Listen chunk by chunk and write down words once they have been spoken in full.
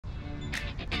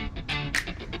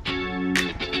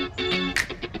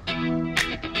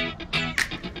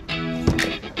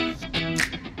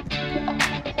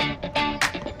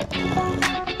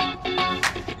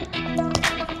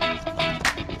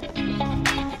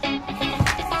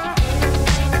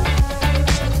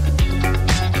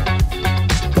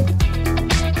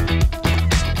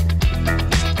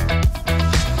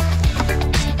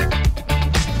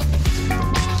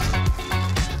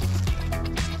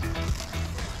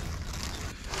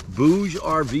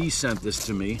BougeRV sent this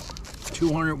to me,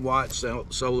 200-watt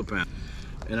solar panel.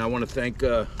 And I want to thank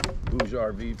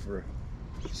BougeRV for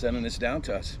sending this down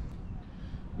to us.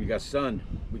 We got sun,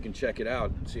 we can check it out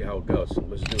and see how it goes.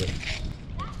 Let's do it.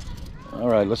 All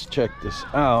right, let's check this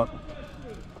out.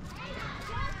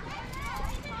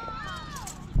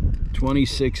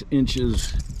 26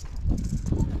 inches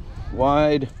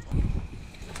wide.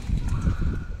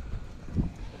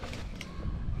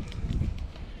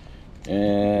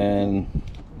 And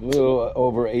a little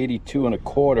over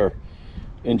 82¼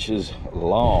 inches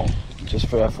long. Just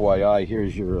for FYI,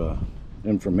 here's your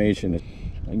information.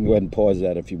 I can go ahead and pause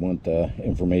that if you want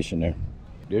information there.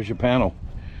 There's your panel.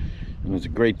 And it's a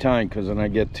great time because then I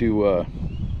get to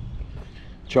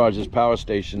charge this power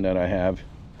station that I have.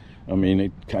 I mean,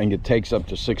 it kind of takes up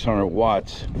to 600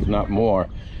 watts, if not more.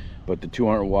 But the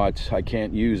 200 watts I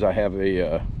can't use. I have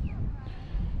a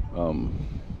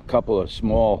couple of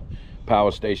small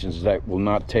power stations that will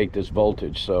not take this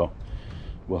voltage, so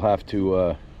we'll have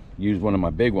to use one of my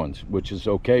big ones, which is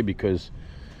okay because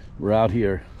we're out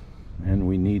here and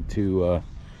we need to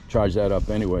charge that up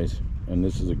anyways, and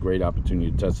this is a great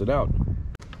opportunity to test it out.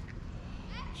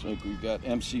 So we've got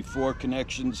MC4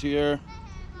 connections here,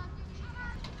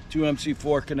 2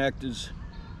 MC4 connectors,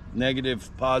 negative,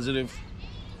 positive.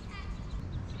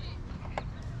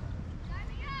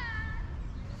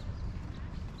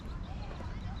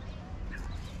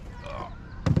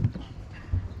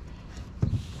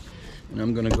 And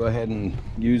I'm going to go ahead and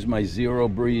use my Zero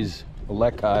Breeze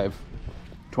Hive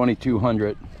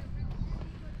 2200,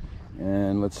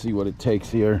 and let's see what it takes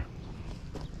here.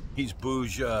 These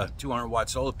Bouge 200-watt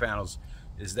solar panels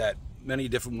is that many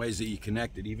different ways that you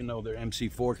connect it. Even though they're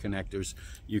MC4 connectors,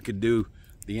 you could do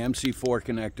the MC4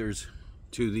 connectors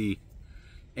to the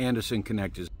Anderson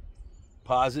connectors.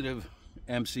 Positive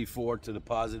MC4 to the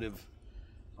positive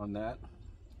on that.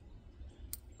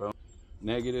 Boom.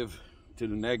 Negative to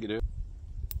the negative.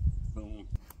 Boom.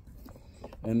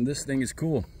 And this thing is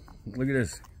cool. Look at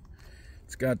this.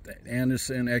 It's got the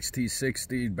Anderson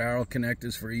XT60 barrel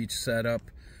connectors for each setup,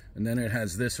 and then it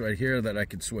has this right here that I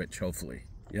could switch, hopefully.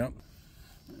 Yep.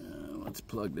 Let's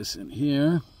plug this in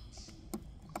here.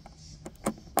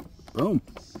 Boom.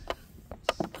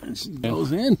 And it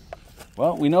goes in.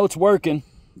 Well, we know it's working.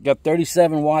 Got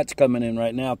 37 watts coming in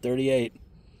right now, 38.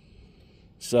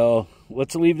 So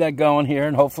let's leave that going here,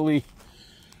 and hopefully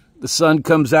the sun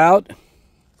comes out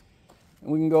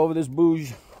and we can go over this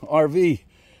BougeRV.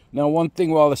 Now, one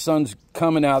thing while the sun's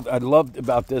coming out, I loved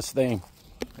about this thing,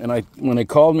 and when they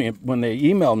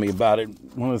emailed me about it,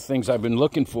 one of the things I've been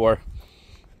looking for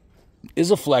is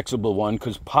a flexible one,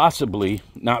 because possibly,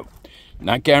 not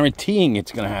guaranteeing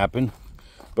it's going to happen,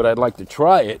 but I'd like to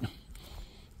try it,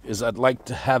 is I'd like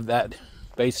to have that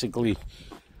basically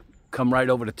come right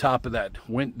over the top of that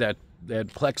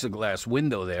plexiglass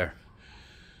window there,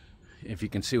 if you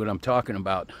can see what I'm talking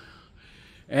about.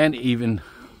 And even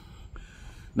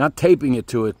not taping it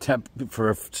to it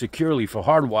securely for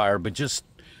hardwire, but just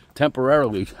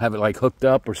temporarily have it like hooked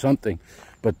up or something.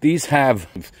 But these have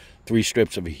 3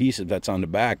 strips of adhesive that's on the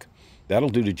back. That'll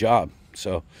do the job.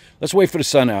 So let's wait for the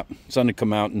sun to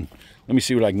come out, and let me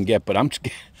see what I can get. But I'm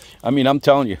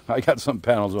telling you, I got some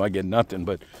panels where I get nothing,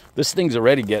 but this thing's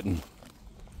already getting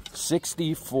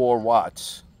 64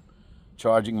 watts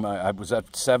charging I was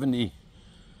at 70%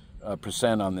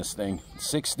 on this thing.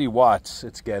 60 watts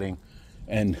it's getting,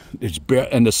 and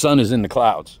the sun is in the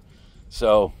clouds,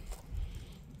 so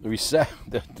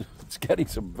it's getting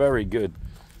some very good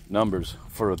numbers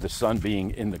for the sun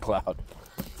being in the cloud.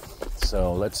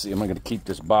 So let's see. I'm going to keep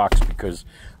this box because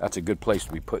that's a good place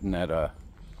to be putting that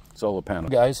solar panel.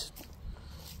 Guys,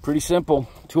 pretty simple.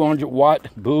 200-watt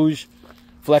Bouge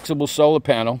flexible solar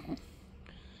panel,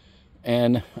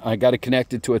 and I got it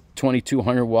connected to a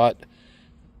 2200-watt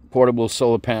portable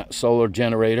solar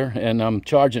generator, and I'm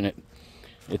charging it.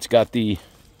 It's got the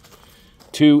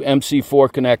 2 MC4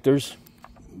 connectors.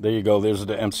 There you go. There's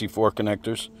the MC4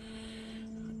 connectors,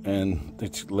 and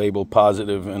it's labeled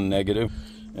positive and negative.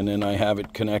 And then I have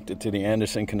it connected to the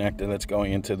Anderson connector that's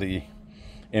going into the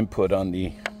input on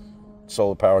the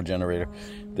solar power generator.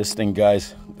 This thing,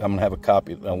 guys, I'm gonna have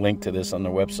a link to this on the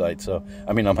website. So,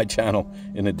 on my channel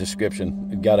in the description.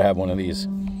 You gotta have one of these.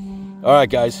 All right,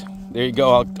 guys, there you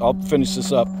go. I'll finish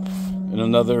this up in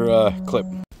another clip.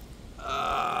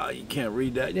 You can't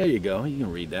read that. There you go. You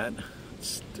can read that.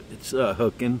 It's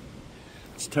hooking.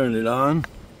 Let's turn it on.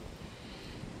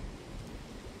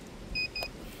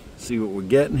 See what we're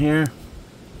getting here.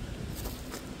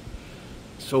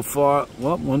 So far,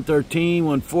 well, 113,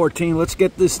 114. Let's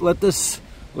get this. Let this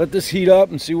heat up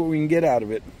and see what we can get out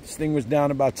of it. This thing was down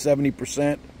about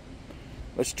 70%.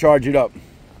 let's charge it up.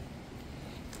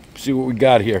 See what we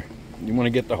got here. You want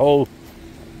to get the whole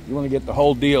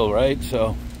deal, right?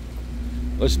 So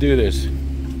let's do this.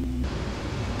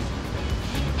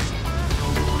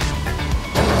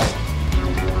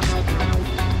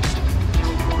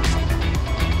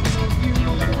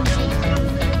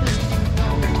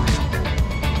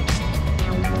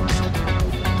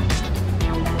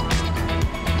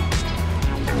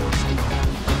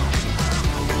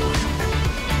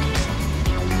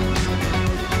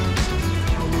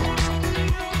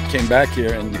 Came back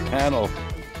here and the panel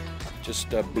just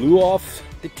blew off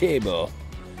the table.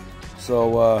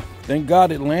 So thank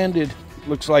God it landed,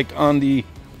 looks like on the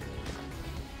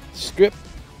strip,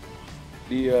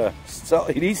 the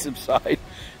adhesive side.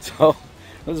 So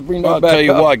let's bring that back. I'll tell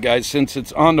you what, guys, since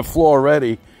it's on the floor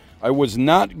already, I was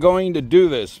not going to do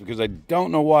this because I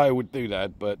don't know why I would do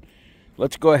that, but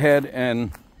let's go ahead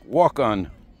and walk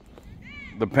on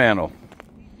the panel.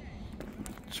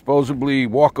 Supposedly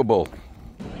walkable.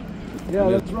 Yeah,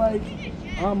 that's right.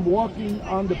 I'm walking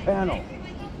on the panel.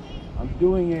 I'm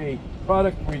doing a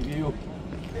product review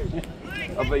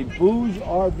of a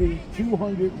BougeRV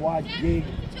 200 watt gig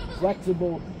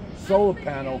flexible solar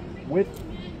panel with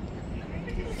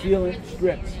sealant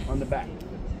strips on the back.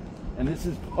 And this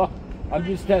is, I'm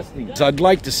just testing. So I'd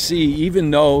like to see,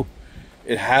 even though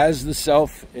it has the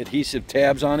self-adhesive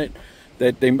tabs on it,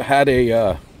 that they had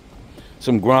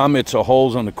some grommets or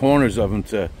holes on the corners of them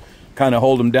to kind of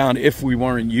hold them down if we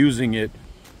weren't using it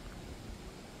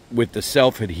with the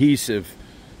self-adhesive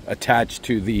attached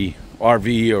to the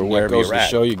RV or wherever you're at.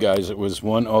 To show you guys, it was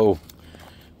 1:0, I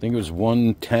think it was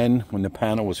 1:10 when the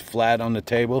panel was flat on the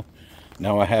table.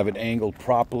 Now I have it angled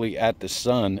properly at the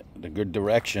sun, the good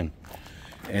direction,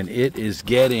 and it is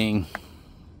getting,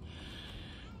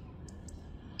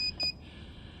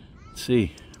 let's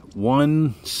see,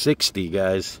 160,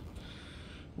 guys.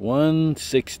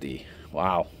 160.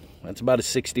 Wow. That's about a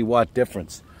 60 watt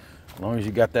difference, as long as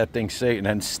you got that thing safe.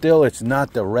 And still, it's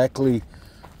not directly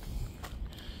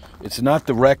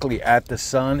at the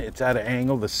sun. It's at an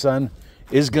angle. The sun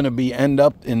is going to end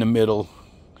up in the middle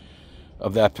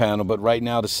of that panel, but right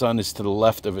now the sun is to the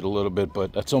left of it a little bit.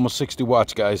 But that's almost 60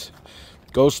 watts, guys.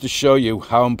 Goes to show you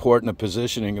how important the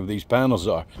positioning of these panels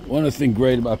are. One of the things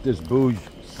great about this Bouge,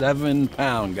 7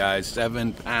 pound, guys,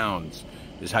 7 pounds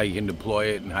is how you can deploy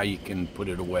it and how you can put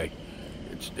it away.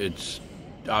 It's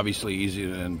obviously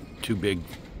easier than 2 big,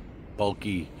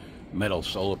 bulky metal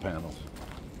solar panels.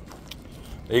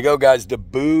 There you go, guys. The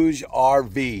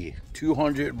BougeRV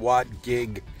 200 watt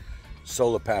gig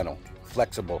solar panel,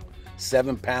 flexible,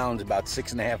 7 pounds, about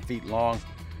 6.5 feet long,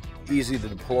 easy to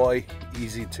deploy,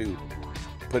 easy to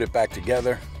put it back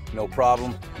together, no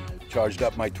problem. Charged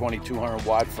up my 2200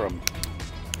 watt from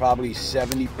probably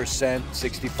 70%,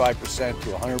 65% to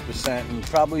 100% in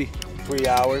probably 3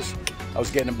 hours. I was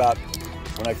getting about,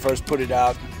 when I first put it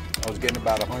out, I was getting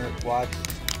about 100 watts.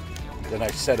 Then I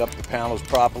set up the panels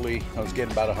properly. I was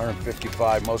getting about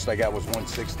 155. Most I got was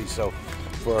 160. So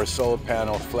for a solar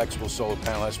panel, flexible solar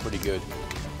panel, that's pretty good.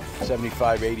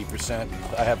 75, 80%.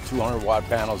 I have 200 watt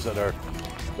panels that are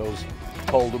those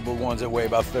foldable ones that weigh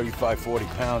about 35, 40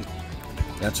 pounds.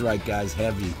 That's right, guys,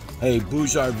 heavy. Hey,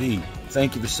 BougeRV,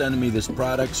 thank you for sending me this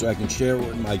product so I can share it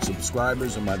with my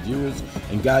subscribers and my viewers.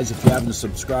 And guys, if you haven't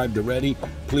subscribed already,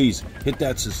 please hit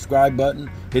that subscribe button,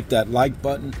 hit that like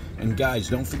button. And guys,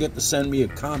 don't forget to send me a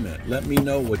comment. Let me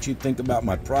know what you think about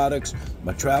my products,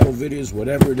 my travel videos,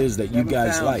 whatever it is that you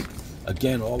guys like.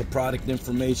 Again, all the product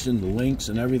information, the links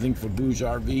and everything for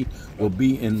BougeRV will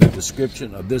be in the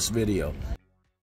description of this video.